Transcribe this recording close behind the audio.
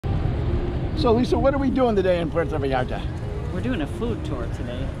So Lisa, what are we doing today in Puerto Vallarta? We're doing a food tour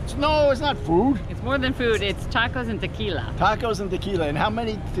today. No, it's not food. It's more than food, it's tacos and tequila. Tacos and tequila. And how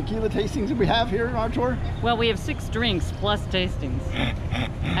many tequila tastings do we have here in our tour? Well, we have 6 drinks plus tastings.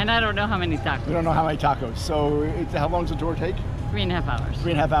 And I don't know how many tacos. We don't know how many tacos. So how long does the tour take? 3.5 hours.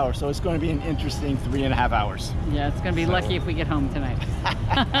 3.5 hours. So it's going to be an interesting 3.5 hours. Yeah, it's going to be lucky if we get home tonight.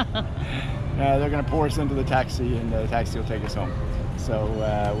 They're going to pour us into the taxi, and the taxi will take us home. So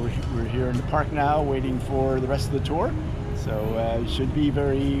we're here in the park now, waiting for the rest of the tour. So it should be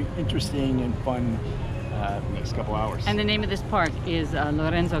very interesting and fun next couple hours. And the name of this park is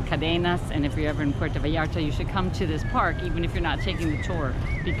Lazaro Cardenas, and if you're ever in Puerto Vallarta, you should come to this park, even if you're not taking the tour,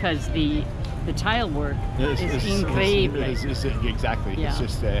 because the tile work is incredible. Exactly. Yeah. It's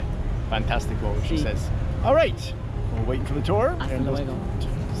just fantastic what she says. All right, we're waiting for the tour. Hasta And luego.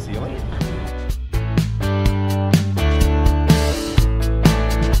 See you later.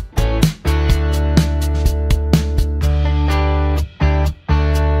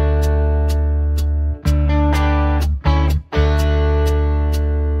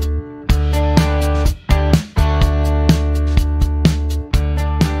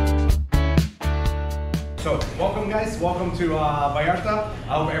 So, welcome guys, welcome to Vallarta.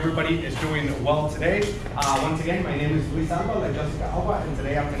 I hope everybody is doing well today. Once again, my name is Luis Alba, like Jessica Alba, and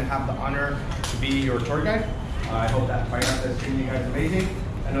today I'm going to have the honor to be your tour guide. I hope that Vallarta is treating you guys amazing.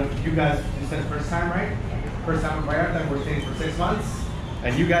 I know you guys, you said first time, right? First time in Vallarta, we're staying for 6 months.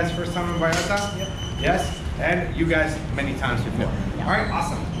 And you guys first time in Vallarta? Yep. Yes? And you guys many times before. Yep. All right,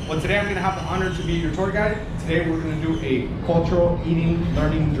 awesome. Well, today I'm going to have the honor to be your tour guide. Today we're going to do a cultural eating,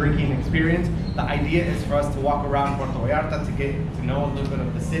 learning, drinking experience. The idea is for us to walk around Puerto Vallarta to get to know a little bit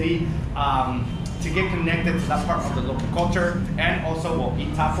of the city, to get connected to that part of the local culture, and also we'll eat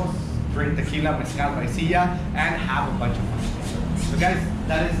tacos, drink tequila, mezcal, raicilla, and have a bunch of fun. So guys,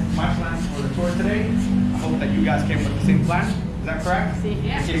 that is my plan for the tour today. I hope that you guys came with the same plan. Is that correct?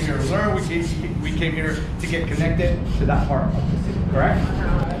 Yeah. We came here to learn, we came here to get connected to that part of the city, correct?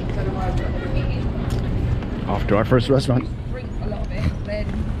 Off to our first restaurant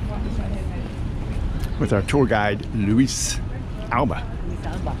with our tour guide, Luis Alba.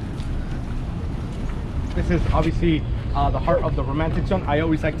 This is obviously the heart of the romantic zone. I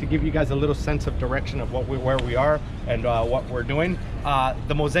always like to give you guys a little sense of direction of where we are and what we're doing.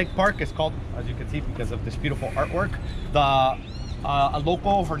 The Mosaic Park is called, as you can see, because of this beautiful artwork. A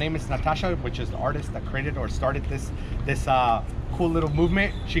local, her name is Natasha, which is the artist that created or started this cool little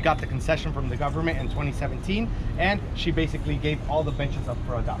movement. She got the concession from the government in 2017, and she basically gave all the benches up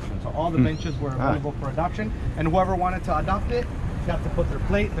for adoption. So all the benches were available for adoption, and whoever wanted to adopt it got to put their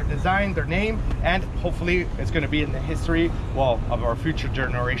plate, their design, their name, and hopefully it's going to be in the history, well, of our future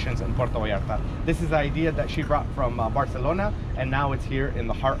generations in Puerto Vallarta. This is the idea that she brought from Barcelona, and now it's here in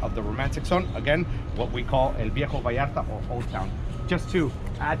the heart of the romantic zone. Again, what we call El Viejo Vallarta, or Old Town. Just to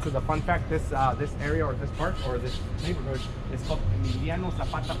add to the fun fact, this area or this park or this neighborhood is called Emiliano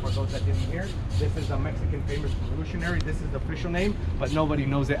Zapata, for those that didn't hear. This is a Mexican famous revolutionary. This is the official name, but nobody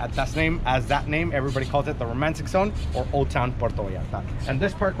knows it as that name. Everybody calls it the Romantic Zone or Old Town Puerto Vallarta. And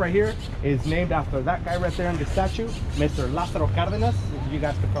this park right here is named after that guy right there in the statue, Mr. Lazaro Cardenas. You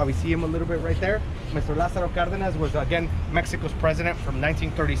guys could probably see him a little bit right there. Mr. Lazaro Cardenas was, again, Mexico's president from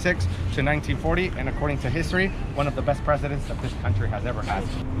 1936 to 1940, and according to history, one of the best presidents that this country has ever had.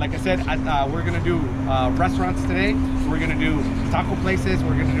 Like I said, we're gonna do restaurants today. We're gonna do taco places.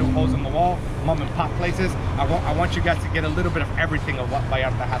 We're gonna do holes in the wall, mom and pop places. I want you guys to get a little bit of everything of what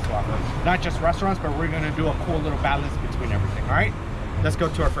Vallarta has to offer. Not just restaurants, but we're gonna do a cool little balance between everything, all right? Let's go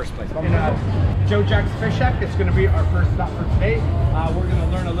to our first place. Joe Jack's Fish Shack. It's gonna be our first stop for today. We're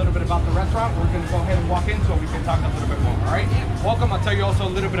gonna learn a little bit about the restaurant. We're gonna go ahead and walk in so we can talk a little bit more, all right? Welcome. I'll tell you also a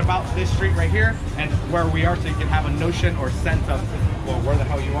little bit about this street right here and where we are so you can have a notion or sense of, well, where the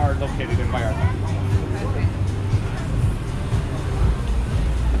hell you are located in Vallarta.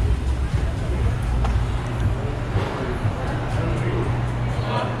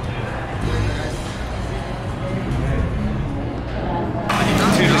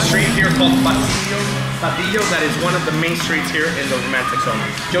 Street here called Patillo, that is one of the main streets here in the romantic zone.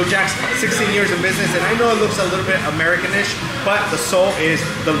 Joe Jack's 16 years in business, and I know it looks a little bit Americanish, but the soul is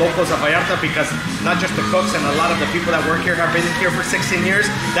the locals of Vallarta, because not just the cooks and a lot of the people that work here have been here for 16 years.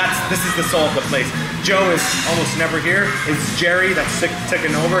 This is the soul of the place. Joe is almost never here. It's Jerry that's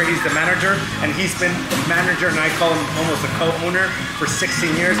taken over. He's the manager, and he's been the manager, and I call him almost a co-owner for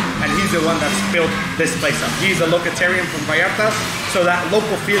 16 years, and he's the one that's built this place up. He's a locatarian from Vallarta, so that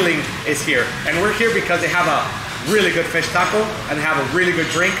local feeling is here. And we're here because they have a really good fish taco and they have a really good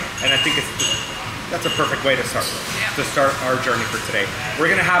drink, and I think it's that's a perfect way to start our journey for today.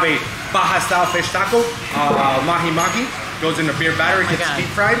 We're gonna have a Baja style fish taco, mahi mahi, goes in a beer batter, gets deep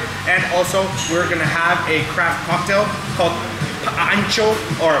fried, and also we're gonna have a craft cocktail called ancho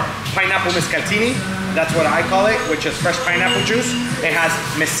or pineapple mezcaltini. That's what I call it, which is fresh pineapple juice. It has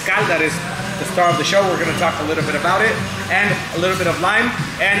mezcal, that is the star of the show. We're gonna talk a little bit about it, and a little bit of lime,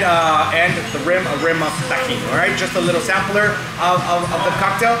 and a rim of tajín. All right, just a little sampler of the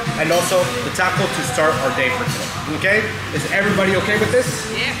cocktail, and also the taco to start our day for today. Okay, is everybody okay with this?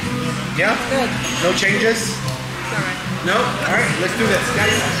 Yeah. Yeah. Good. No changes. It's all right. No. All right, let's do this,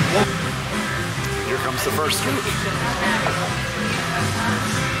 guys. Here comes the first drink.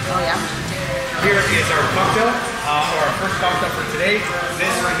 Oh yeah. Here is our cocktail, or our first cocktail for today.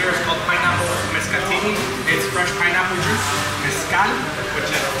 This right here is called pineapple mezcaltini. It's fresh pineapple juice, mezcal, which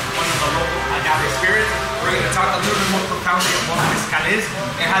is one of the local agave spirits. We're going to talk a little bit more profoundly of what mezcal is.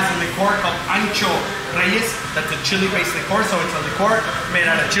 It has a liqueur called Ancho Reyes. That's a chili-based liqueur, so it's a liqueur made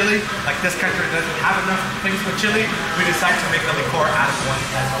out of chili. Like this country doesn't have enough things with chili, we decided to make a liqueur out of one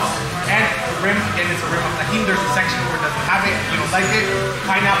as well. And the rim, again, is a rim of tajín. There's a section where it doesn't have it, you don't like it.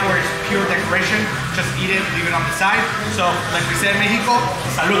 Pineapple is pure decoration. Just eat it, leave it on the side. So, like we say in Mexico,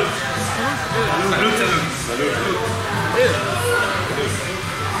 salud. Salud, salud. Salud.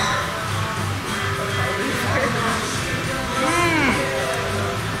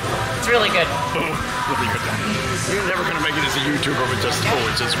 It's really good. Really good. You're never going to make it as a YouTuber with just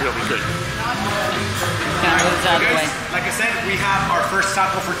it's just really good. Out of the way. Like I said, we have our first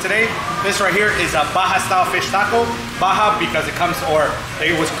taco for today. This right here is a Baja style fish taco. Baja because it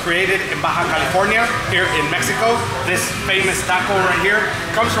was created in Baja California, here in Mexico. This famous taco right here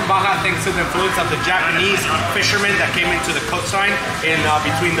comes from Baja thanks to the influence of the Japanese fishermen that came into the coastline in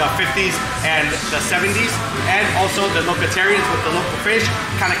between the 50s and the 70s. And also the locatarians with the local fish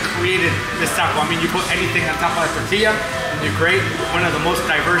kind of created this taco. I mean, you put anything on top of a tortilla and you create one of the most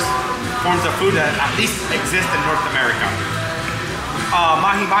diverse forms of food that at least exist in North America.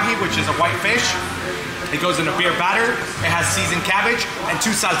 Mahi mahi, which is a white fish. It goes in a beer batter. It has seasoned cabbage and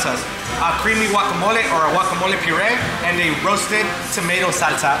 2 salsas. A creamy guacamole or a guacamole puree and a roasted tomato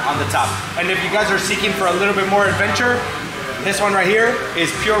salsa on the top. And if you guys are seeking for a little bit more adventure, this one right here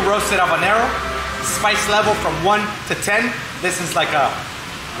is pure roasted habanero. Spice level from 1 to 10. This is like a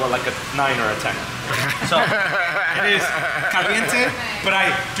 9 or a 10. So it is caliente, but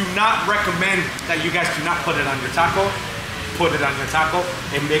I do not recommend that you guys do not put it on your taco. Put it on your taco.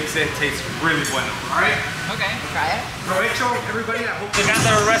 It makes it taste really well. All right? Okay. Try it. Provecho, everybody. I hope you got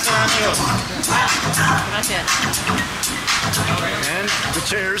the restaurant. Gracias. And the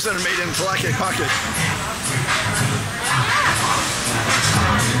chairs that are made in Tlake pocket.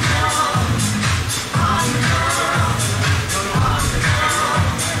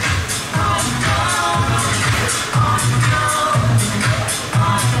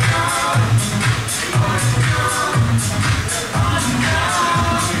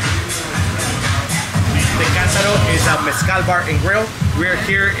 Is a mezcal bar and grill. We're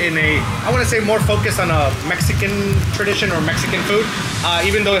here in I want to say more focused on a Mexican tradition or Mexican food.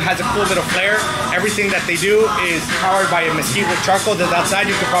 Even though it has a cool little flair, everything that they do is powered by a mesquite with charcoal that's outside.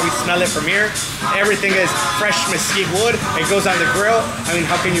 You can probably smell it from here. Everything is fresh mesquite wood. It goes on the grill. I mean,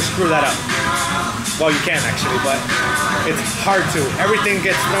 how can you screw that up? Well, you can actually, but it's hard to. Everything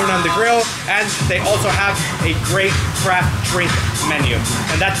gets thrown on the grill, and they also have a great craft drink menu.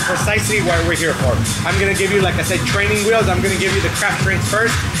 And that's precisely what we're here for. I'm gonna give you, like I said, training wheels. I'm gonna give you the craft drinks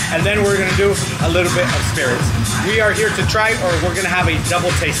first, and then we're gonna do a little bit of spirits. We are here to try, or we're gonna have a double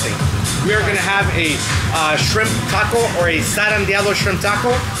tasting. We are gonna have a shrimp taco or a zarandeado shrimp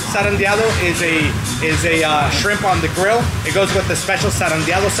taco. Zarandeado is a shrimp on the grill. It goes with the special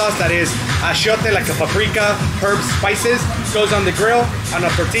zarandeado sauce that is achiote, like a paprika, herbs, spices. Goes on the grill on a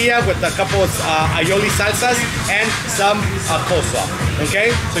tortilla with a couple of aioli salsas and some coleslaw.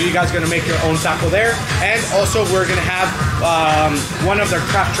 Okay, so you guys are gonna make your own taco there. And also we're gonna have one of their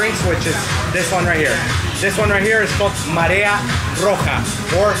craft drinks, which is this one right here. This one right here is called Marea Roja,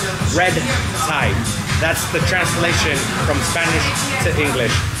 or Red Tide. That's the translation from Spanish to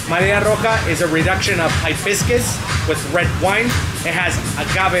English. Marea Roja is a reduction of hibiscus with red wine. It has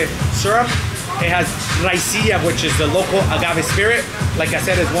agave syrup. It has raicilla, which is the local agave spirit. Like I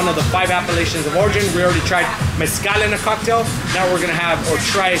said, it's one of the 5 appellations of origin. We already tried mezcal in a cocktail. Now we're gonna have, or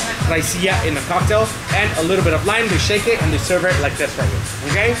try raicilla in a cocktail, and a little bit of lime. They shake it and they serve it like this right here,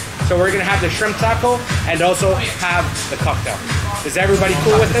 okay? So we're gonna have the shrimp taco and also have the cocktail. Is everybody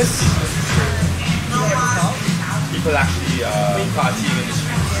cool with this? People actually partying in the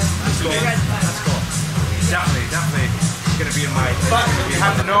streets. That's cool. Definitely. It's gonna be in my. But if you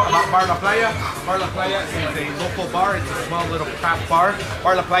have to know about Bar La Playa, Bar La Playa is a local bar. It's a small little craft bar.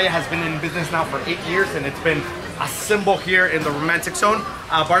 Bar La Playa has been in business now for 8 years, and it's been a symbol here in the romantic zone.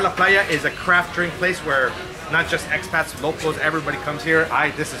 Bar La Playa is a craft drink place where not just expats, locals, everybody comes here.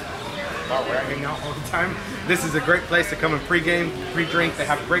 This is where I hang out all the time. This is a great place to come and pre-game, pre-drink. They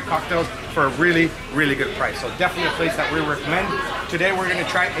have great cocktails for a really, really good price. So definitely a place that we recommend. Today we're gonna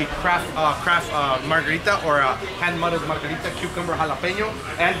try a craft margarita, or a hand-muddled margarita, cucumber jalapeno,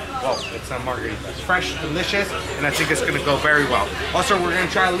 and well, it's a margarita. It's fresh, delicious, and I think it's gonna go very well. Also, we're gonna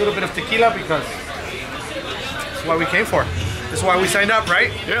try a little bit of tequila because that's what we came for. This is why we signed up,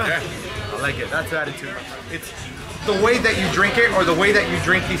 right? Yeah. I like it. That's the attitude. It's the way that you drink it, or the way that you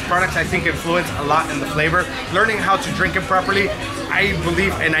drink these products, I think influence a lot in the flavor. Learning how to drink it properly, I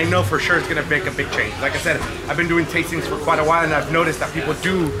believe, and I know for sure it's gonna make a big change. Like I said, I've been doing tastings for quite a while, and I've noticed that people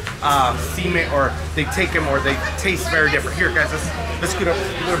do steam it, or they take them, or they taste very different. Here, guys, let's get up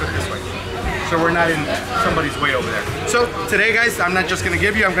a little bit this way, so we're not in somebody's way over there. So today, guys, I'm not just gonna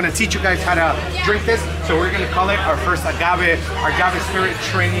give you, I'm gonna teach you guys how to drink this. So we're gonna call it our first agave spirit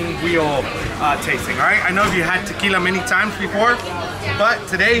training wheel tasting, all right? I know you had tequila many times before, but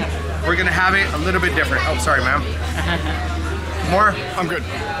today we're gonna have it a little bit different. Oh, sorry, ma'am. More? I'm good.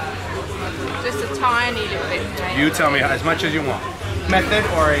 Just a tiny little bit. You tell me as much as you want. Method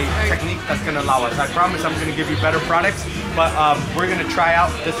or a technique that's gonna allow us. I promise I'm gonna give you better products, but we're gonna try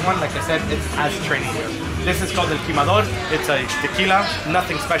out this one. Like I said, it's as training here. This is called El Quemador. It's a tequila.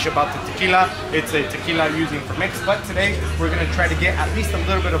 Nothing special about the tequila. It's a tequila using for mix, but today we're gonna try to get at least a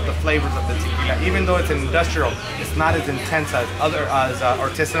little bit of the flavors of the tequila. Even though it's an industrial, it's not as intense as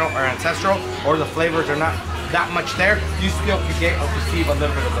artisanal or ancestral, or the flavors are not that much there. You still can get or perceive a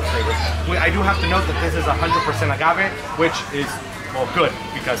little bit of the flavors. I do have to note that this is 100% agave, which is, well, good,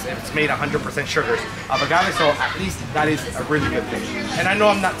 because it's made 100% sugars of agave, so at least that is a really good thing. And I know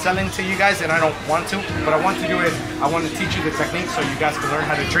I'm not selling to you guys, and I don't want to, but I want to do it. I want to teach you the technique so you guys can learn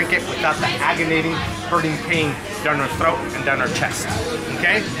how to drink it without the aggravating, hurting pain down our throat and down our chest.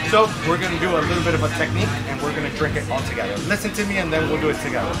 Okay? So we're gonna do a little bit of a technique, and we're gonna drink it all together. Listen to me, and then we'll do it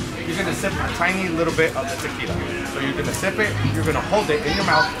together. You're gonna sip a tiny little bit of the tequila. So you're gonna sip it, you're gonna hold it in your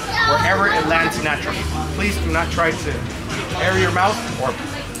mouth wherever it lands naturally. Please do not try to air your mouth or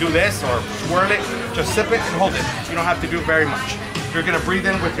do this or swirl it. Just sip it and hold it. You don't have to do very much. You're gonna breathe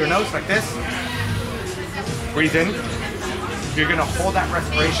in with your nose like this. Breathe in. You're gonna hold that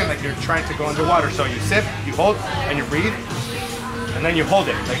respiration like you're trying to go underwater. So you sip, you hold, and you breathe, and then you hold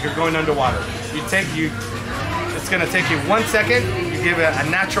it like you're going underwater. It's gonna take you 1 second. You give it a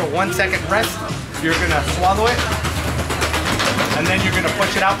natural 1 second rest. You're gonna swallow it, and then you're gonna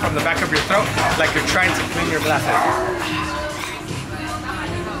push it out from the back of your throat like you're trying to clean your glasses.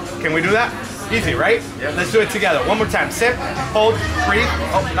 Can we do that? Easy, right? Yeah. Let's do it together. One more time. Sip, hold, breathe.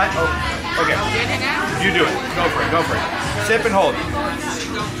 Okay. You do it. Go for it, go for it. Sip and hold.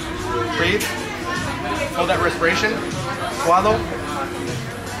 Breathe. Hold that respiration. Swallow.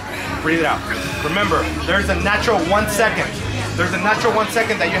 Breathe it out. Remember, there's a natural 1 second. There's a natural 1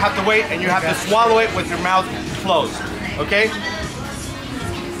 second that you have to wait, and you have to swallow it with your mouth closed. Okay?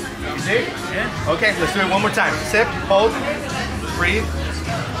 You see? Yeah. Okay, let's do it one more time. Sip, hold, breathe.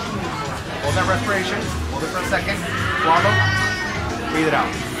 Hold that respiration. Hold it for a second. Swallow. Breathe it out.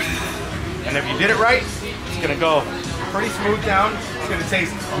 And if you did it right, it's gonna go pretty smooth down. It's gonna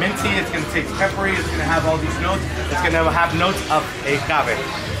taste minty. It's gonna taste peppery. It's gonna have all these notes. It's gonna have notes of agave.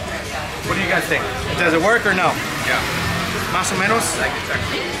 What do you guys think? Does it work or no? Yeah. Más o menos? Like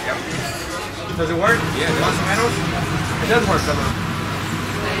exactly. Yep. Does it work? Yeah. Más o menos? It does work, doesn't it?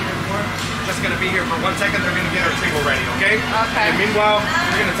 Just gonna be here for 1 second. They're gonna get our table ready, okay? Okay. And meanwhile,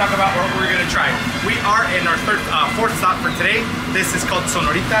 we're gonna talk about what we're gonna try. We are in our fourth stop for today. This is called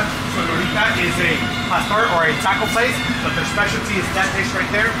Sonorita. Sonorita is a pastor or a taco place, but their specialty is that dish right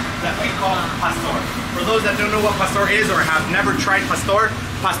there that we call pastor. For those that don't know what pastor is or have never tried pastor,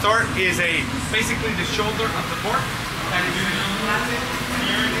 pastor is basically the shoulder of the pork that is marinated,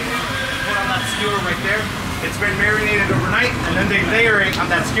 put on that skewer right there. It's been marinated overnight, and then they layer it on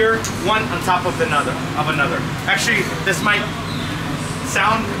that skewer, one on top of another. Actually, this might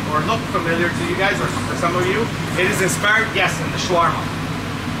sound or look familiar to you guys, or for some of you. It is inspired, yes, in the shawarma.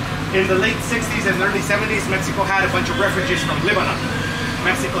 In the late 60s and early 70s, Mexico had a bunch of refugees from Lebanon.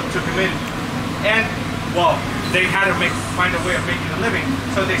 Mexico took them in, and well, they had to find a way of making a living.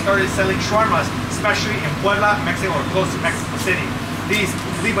 So they started selling shawarmas, especially in Puebla, Mexico, or close to Mexico City. These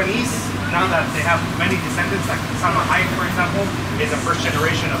Lebanese now that they have many descendants, like Salma Hayek, for example, is a first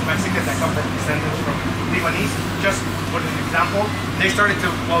generation of Mexicans that come from descendants from Lebanese. Just for an example, they started to,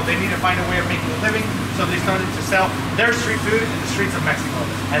 well, they need to find a way of making a living, so they started to sell their street food in the streets of Mexico.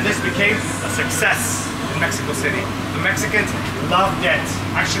 And this became a success in Mexico City. The Mexicans loved it.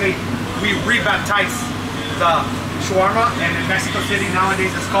 Actually, we rebaptized the shawarma, and in Mexico City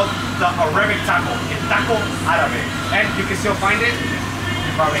nowadays it's called the Arabic taco, el taco árabe. And you can still find it,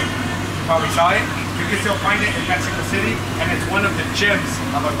 you probably saw it, you can still find it in Mexico City, and it's one of the gems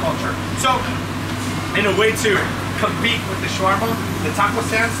of our culture. So, in a way to compete with the shawarma, the taco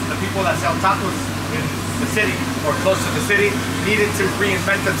stands, the people that sell tacos in the city or close to the city needed to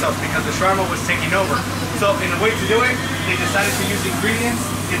reinvent themselves because the shawarma was taking over. So in a way to do it, they decided to use ingredients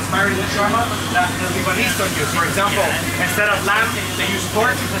inspired in the shawarma that the Lebanese don't use. For example, instead of lamb, they use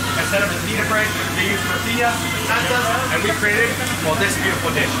pork. Instead of pita bread, they use tortillas, salsas, and we created, well, this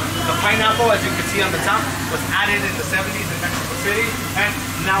beautiful dish. The pineapple, as you can see on the top, was added in the 70s in Mexico City, and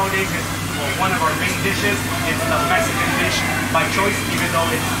nowadays it's one of our main dishes. It's the Mexican dish by choice, even though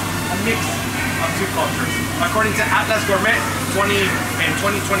it's a mix of two cultures. According to Atlas Gourmet, 2020-2021,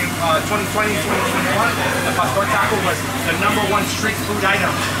 the pastor taco was the #1 street food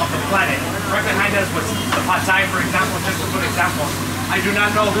item of the planet. Right behind us was the pad thai, for example, just a good example. I do not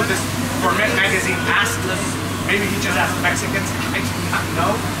know who this gourmet magazine asked us. Maybe he just asked Mexicans. I do not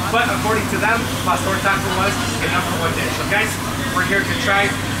know. But according to them, pastor taco was the #1 dish. So guys, we're here to try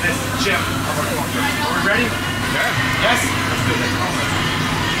this gem of our culture. Are we ready? Yeah. Yes? Let's do this.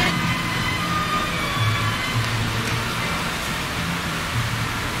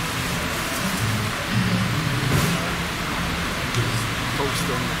 Toast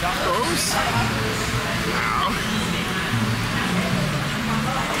on the tacos. Now.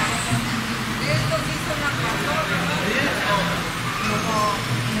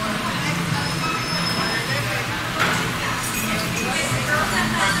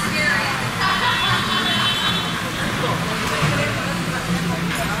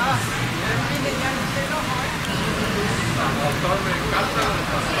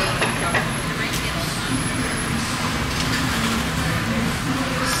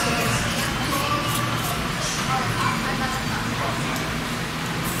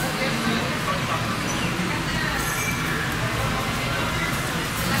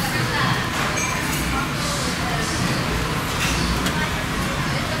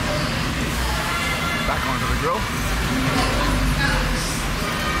 Back onto the grill.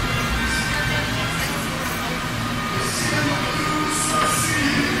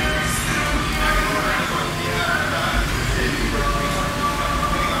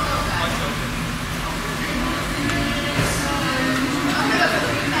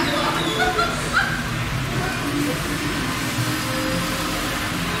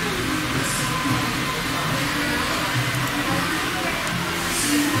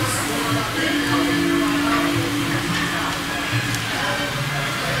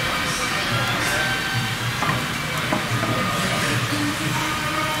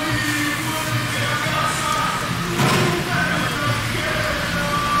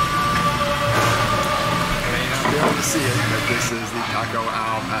 See it, but this is the taco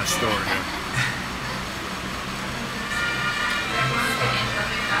al pastor.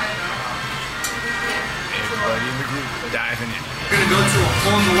 Everybody in the group diving in. We're gonna go to a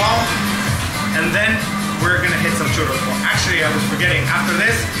hole in the wall, and then we're gonna hit some churros. Well, actually, I was forgetting. After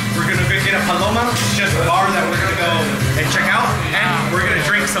this, we're gonna go get a paloma. It's just a bar that we're gonna go and check out, and we're gonna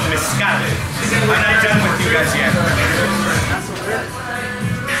drink some mezcal. I'm not done with you guys yet.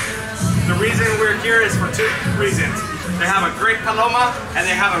 The reason we're here is for 2 reasons. They have a great paloma, and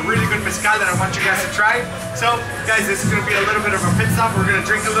they have a really good mezcal that I want you guys to try. So, guys, this is going to be a little bit of a pit stop. We're going to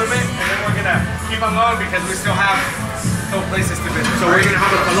drink a little bit, and then we're going to keep on going because we still have no places to visit. So we're going to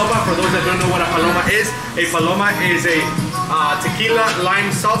have a paloma. For those that don't know what a paloma is a tequila, lime,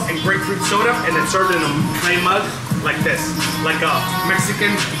 salt, and grapefruit soda, and it's served in a plain mug like this, like a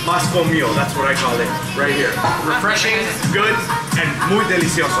Mexican Moscow mule. That's what I call it right here. Refreshing, good, and muy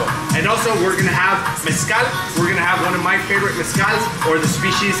delicioso. And also we're gonna have mezcal. We're gonna have one of my favorite mezcals, or the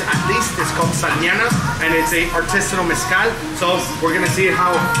species at least. It's called Salmiana, and it's a artisanal mezcal. So we're gonna see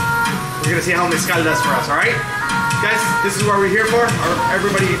how mezcal does for us. All right, guys, this is what we're here for. Are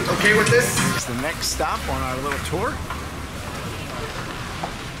everybody okay with this? It's the next stop on our little tour.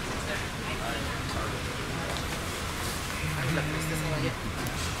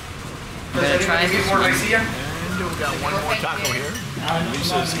 Try this one. And we've got one more taco here.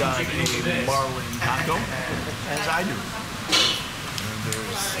 Lisa's got a marlin taco, as I do.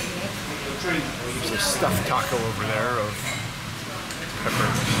 And there's a stuffed taco over there of pepper.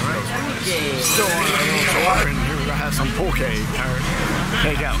 All right. Still on a little tour, and here we're gonna have some poke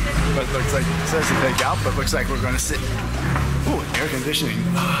takeout. But it looks like it says to take out, but looks like we're gonna sit. Ooh, air conditioning.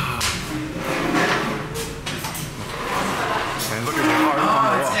 And look at the art on the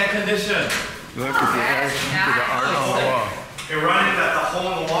wall. It's air conditioned. Look at the art on the wall. Ironic that the hole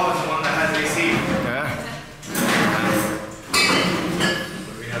in the wall is the one that has AC. Yeah.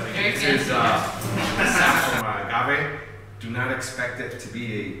 This is a sap from agave. Do not expect it to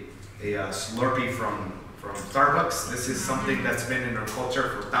be a Slurpee from Starbucks. This is something that's been in our culture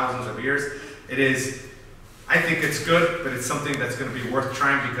for thousands of years. It is, I think it's good, but it's something that's going to be worth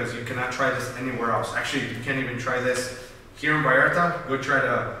trying because you cannot try this anywhere else. Actually, you can't even try this here in Vallarta. Go try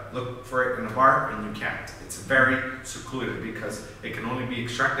to look for it in a bar and you can't. It's very secluded because it can only be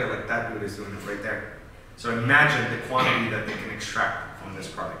extracted like that dude is doing it right there. So imagine the quantity that they can extract from this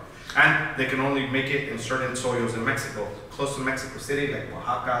product. And they can only make it in certain soils in Mexico, close to Mexico City, like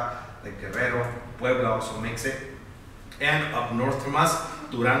Oaxaca, like Guerrero, Puebla also makes it. And up north from us,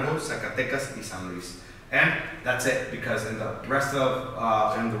 Durango, Zacatecas, y San Luis. And that's it, because in the rest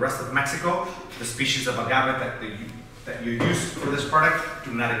of Mexico, the species of agave that you use for this product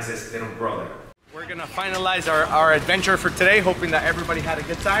do not exist. They don't grow there. We're gonna finalize our adventure for today, hoping that everybody had a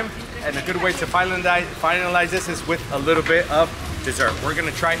good time. And a good way to finalize this is with a little bit of dessert. We're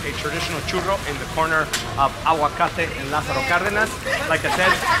gonna try a traditional churro in the corner of Aguacate and Lazaro Cardenas. Like I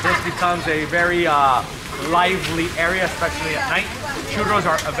said, this becomes a very lively area, especially at night. Churros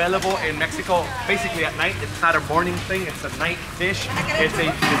are available in Mexico basically at night. It's not a morning thing, it's a night dish. It's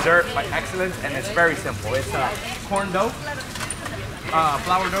a dessert by excellence, and it's very simple. It's corn dough,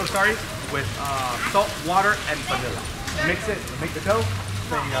 flour dough, sorry, with salt, water, and vanilla. Mix it, make the dough,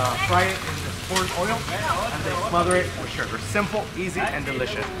 they fry it in the poured oil, and they smother it with sugar. Simple, easy, and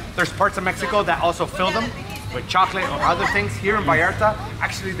delicious. There's parts of Mexico that also fill them with chocolate or other things. Here in Vallarta,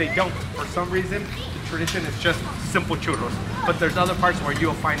 actually they don't. For some reason, the tradition is just simple churros. But there's other parts where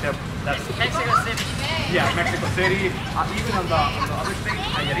you'll find them. That's Mexico City. Yeah, Mexico City. Even on the other state,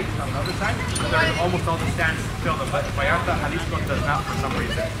 Nayarit, on the other side, there's almost all the stands fill them. But Vallarta, Jalisco does not for some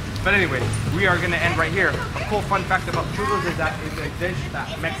reason. But anyway, we are going to end right here. A cool fun fact about churros is that it's a dish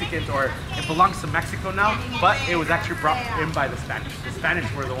that Mexicans, or it belongs to Mexico now, but it was actually brought in by the Spanish. The Spanish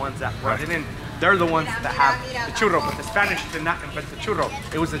were the ones that brought it in. They're the ones that have the churro, but the Spanish did not invent the churro.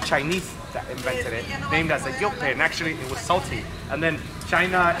 It was the Chinese that invented it, named as a yope, and actually it was salty. And then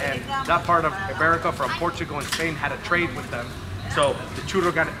China and that part of America from Portugal and Spain had a trade with them. So the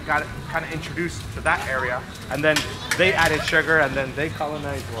churro got kind of introduced to that area, and then they added sugar, and then they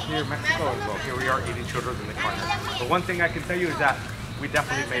colonized, well, here in Mexico, and well, here we are eating churros in the corner. But one thing I can tell you is that we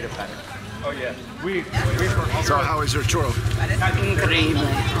definitely made it better. Oh yeah. So how is your churro? Increíble.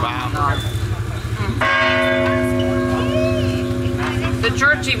 Wow. The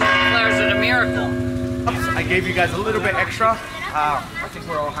church even declares it a miracle. I gave you guys a little bit extra. I think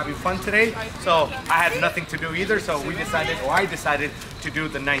we're all having fun today, so I had nothing to do either, so I decided to do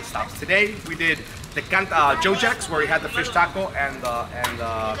the 9 stops. Today we did the Joe Jack's, where we had the fish taco and the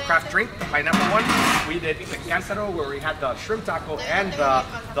craft drink, the pineapple one. We did the Cántaro, where we had the shrimp taco and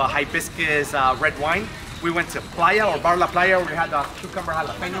the hibiscus red wine. We went to Playa, or Bar La Playa, where we had the cucumber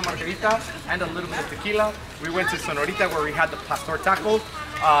jalapeno margarita and a little bit of tequila. We went to Sonorita, where we had the pastor taco.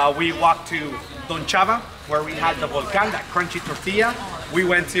 We walked to Don Chava, where we had the volcán, that crunchy tortilla. We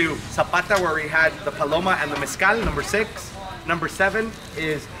went to Zapata, where we had the paloma and the mezcal, number 6. Number 7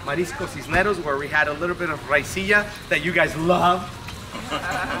 is Marisco Cisneros, where we had a little bit of raicilla that you guys love.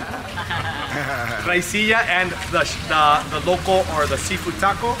 Raicilla and the local, or the seafood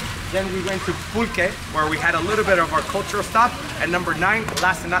taco. Then we went to Pulque, where we had a little bit of our cultural stop. And number 9,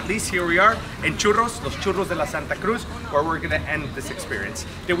 last and not least, here we are in Churros, Los Churros de la Santa Cruz, where we're gonna end this experience.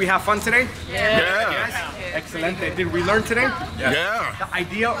 Did we have fun today? Yeah. Yes. Excellent. Did we learn today? Yeah. The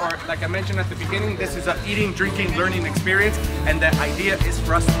idea, or like I mentioned at the beginning, this is an eating, drinking, learning experience, and the idea is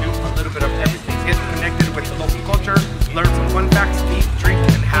for us to do a little bit of everything. Get connected with the local culture, learn some fun facts, eat, drink,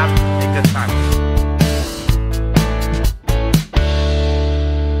 and have a good time.